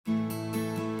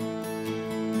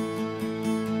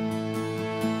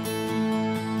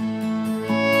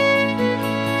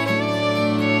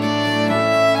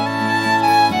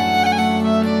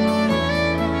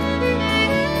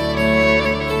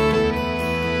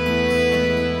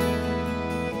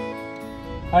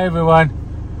Hi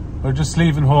everyone, we're just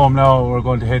leaving home now. We're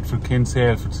going to head for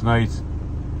Kinsale for tonight.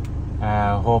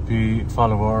 Hope you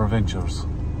follow our adventures.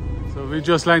 So we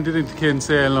just landed into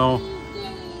Kinsale now.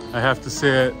 I have to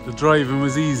say the driving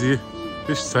was easy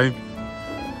this time,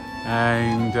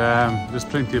 and there's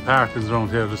plenty of parkings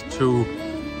around here. There's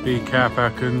 2 big car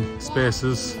parking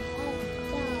spaces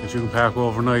that you can park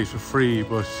overnight for free,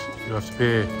 but you have to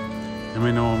pay a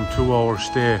minimum 2-hour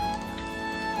stay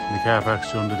in the car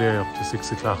parks during the day up to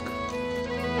 6 o'clock.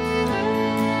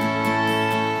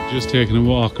 Just taking a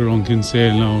walk around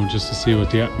Kinsale now just to see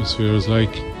what the atmosphere is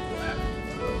like.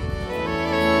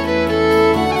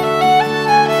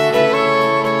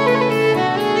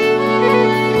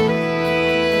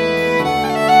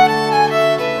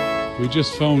 We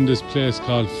just found this place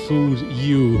called Food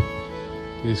U.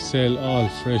 They sell all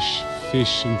fresh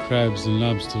fish and crabs and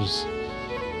lobsters.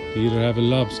 They either have a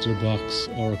lobster box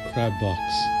or a crab box.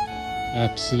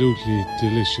 Absolutely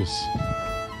delicious.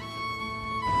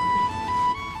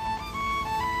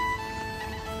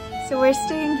 So we're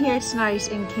staying here tonight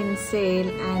in Kinsale,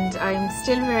 and I'm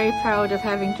still very proud of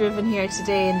having driven here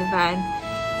today in the van.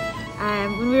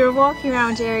 When we were walking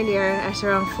around earlier at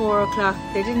around 4 o'clock,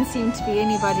 there didn't seem to be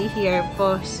anybody here,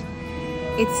 but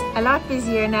it's a lot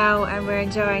busier now and we're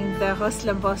enjoying the hustle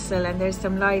and bustle, and there's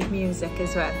some live music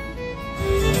as well.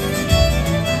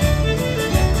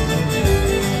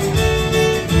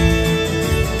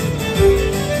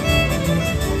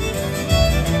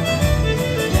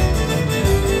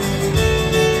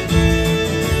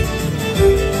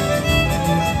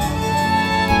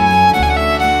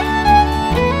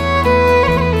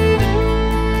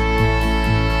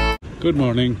 Good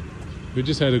morning. We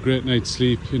just had a great night's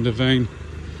sleep in the van.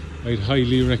 I'd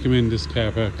highly recommend this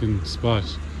car parking spot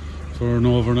for an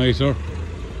overnighter.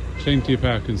 Plenty of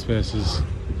parking spaces.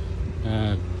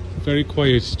 Very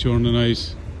quiet during the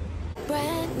night.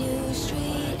 Brand new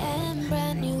street and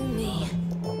brand new me.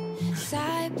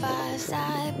 Side by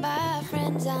side, by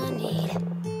friends I need.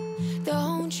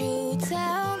 Don't you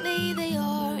tell me that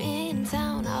you're in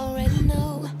town. I already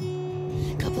know.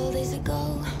 Couple days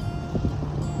ago.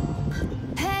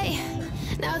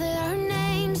 Now that our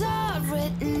names are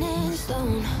written in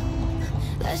stone,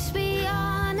 let's be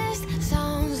honest,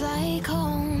 sounds like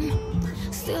home.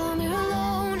 Still I'm here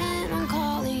alone and I'm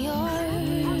calling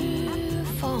your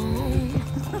phone.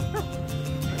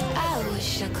 I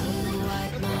wish I could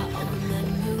wipe my own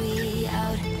memory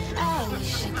out. I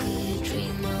wish I could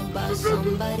dream about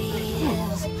somebody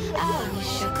else. I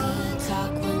wish I could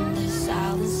talk when the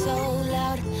silence so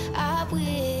loud. I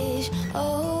wish,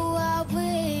 oh I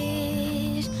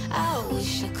wish. I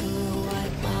wish I could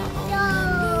wipe my own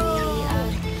memory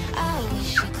out. I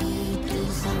wish I could do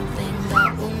something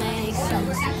that will make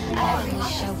sense. I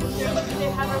wish I would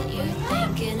know what you think.